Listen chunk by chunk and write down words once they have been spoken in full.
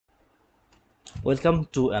Welcome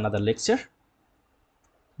to another lecture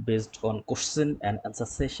based on question and answer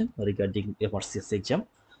session regarding MRCS exam.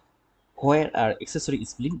 Where are accessory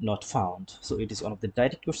spleen not found? So it is one of the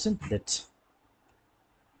direct question that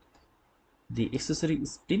the accessory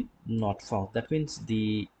spleen not found. That means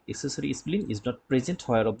the accessory spleen is not present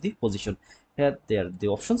where of the position. Here there are the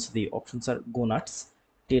options. The options are gonads,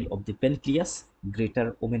 tail of the pancreas,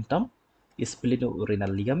 greater omentum, splenorenal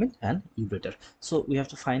ligament, and ureter. So we have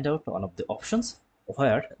to find out one of the options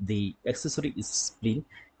where the accessory spleen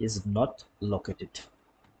is not located.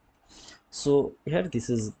 So here this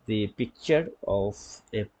is the picture of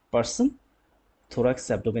a person, thorax,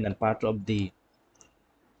 abdomen, and part of the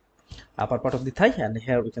upper part of the thigh, and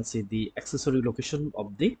here we can see the accessory location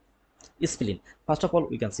of the spleen. First of all,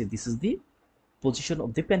 we can see this is the position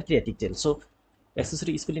of the pancreatic tail. So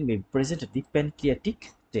accessory spleen may be present at the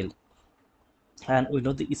pancreatic tail, and we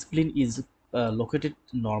know the spleen is located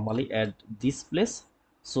normally at this place.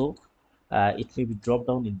 So it may be dropped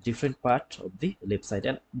down in different part of the left side,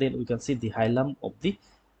 and then we can see the hilum of the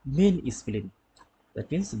main spleen. That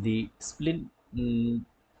means the spleen, we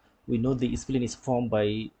know the spleen is formed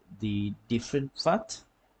by the different parts.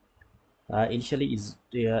 Initially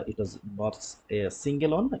it was not a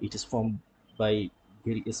single one, it is formed by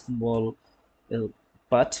very small uh,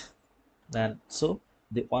 part, and so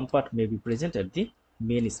the one part may be present at the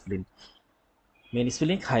main splenic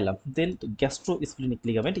hilum. Then the gastrosplenic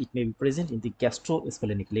ligament, it may be present in the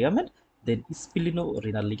gastrosplenic ligament. Then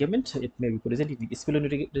splenorenal ligament, it may be present in the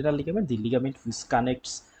splenorenal ligament, the ligament which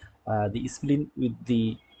connects the spleen with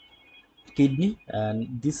the kidney,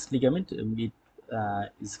 and this ligament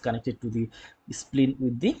is connected to the spleen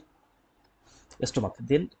with the stomach.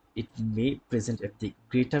 Then it may present at the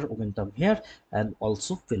greater omentum here and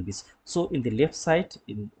also pelvis. So in the left side,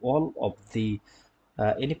 in all of the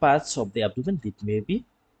any parts of the abdomen, it may be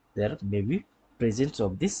there may be presence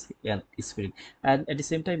of this and spleen. And at the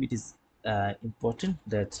same time, it is important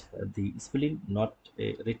that the spleen not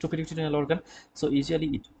a retroperitoneal organ, so usually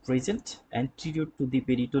it present anterior to the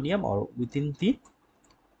peritoneum or within the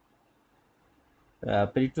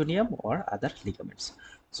peritoneum or other ligaments.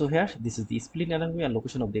 So here this is the spleen anatomy and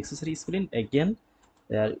location of the accessory spleen. Again,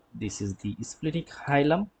 this is the splenic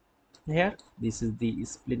hilum. Here this is the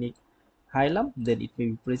splenic hilum. Then it may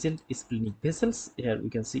be present splenic vessels. Here we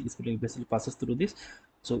can see splenic vessel passes through this,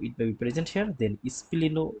 so it may be present here. Then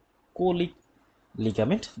splenocholic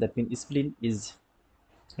ligament, that means spleen is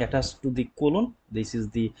attached to the colon. This is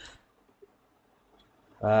the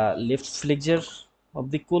left flexure of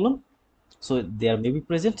the colon, so there may be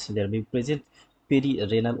present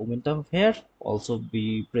perirenal omentum. Here also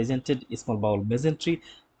be presented small bowel mesentery,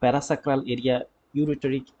 parasacral area,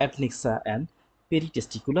 ureteric adnexa, and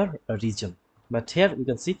peritesticular region. But here we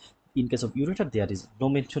can see in case of ureter there is no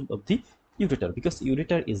mention of the ureter, because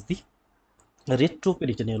ureter is the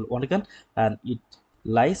retroperitoneal organ and it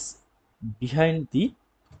lies behind the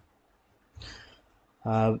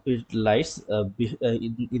in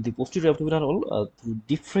the posterior abdominal wall through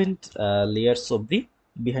different layers of the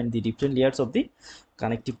behind the different layers of the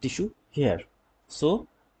connective tissue here. So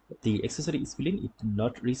the accessory spleen it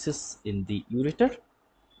not reaches in the ureter.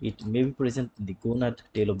 It may be present in the gonad,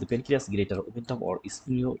 tail of the pancreas, greater omentum, or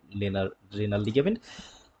splenorenal ligament,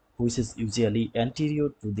 which is usually anterior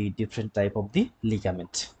to the different type of the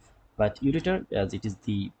ligament. But ureter, as it is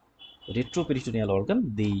the retroperitoneal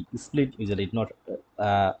organ, the spleen usually not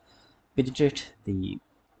penetrate the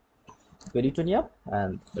peritoneum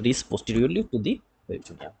and reach posteriorly to the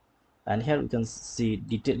peritoneum. And here we can see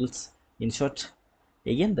details in short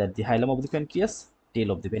again, that the hilum of the pancreas, tail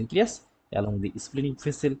of the pancreas, along the splenic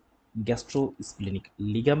vessel, gastrosplenic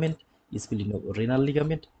ligament, splenorenal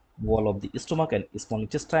ligament, wall of the stomach and small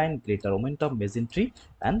intestine, greater omentum, mesentery,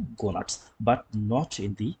 and gonads, but not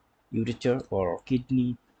in the ureter or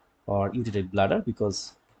kidney or urinary bladder,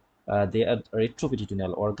 because they are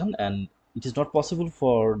retroperitoneal organ and it is not possible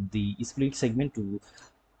for the splenic segment to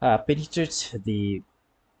penetrate the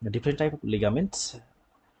different type of ligaments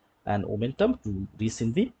and omentum to reach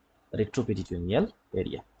in the retroperitoneal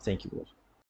area. Thank you all.